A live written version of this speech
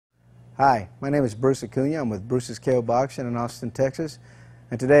Hi, my name is Bruce Acuna. I'm with Bruce's KO Boxing in Austin, Texas.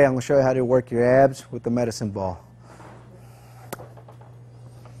 And today I'm going to show you how to work your abs with the medicine ball.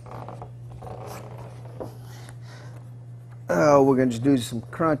 We're going to just do some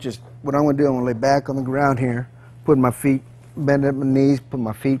crunches. What I'm going to do, I'm going to lay back on the ground here, put my feet, bend at my knees, put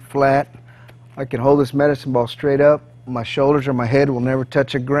my feet flat. I can hold this medicine ball straight up. My shoulders or my head will never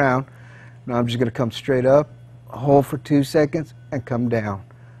touch the ground. Now I'm just going to come straight up, hold for 2 seconds, and come down.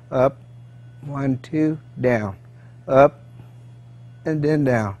 Up, 1, 2, down. Up, and then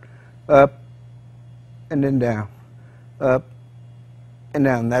down. Up, and then down. Up, and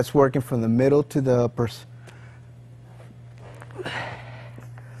down. That's working from the middle to the uppers.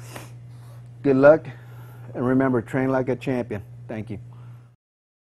 Good luck, and remember, train like a champion. Thank you.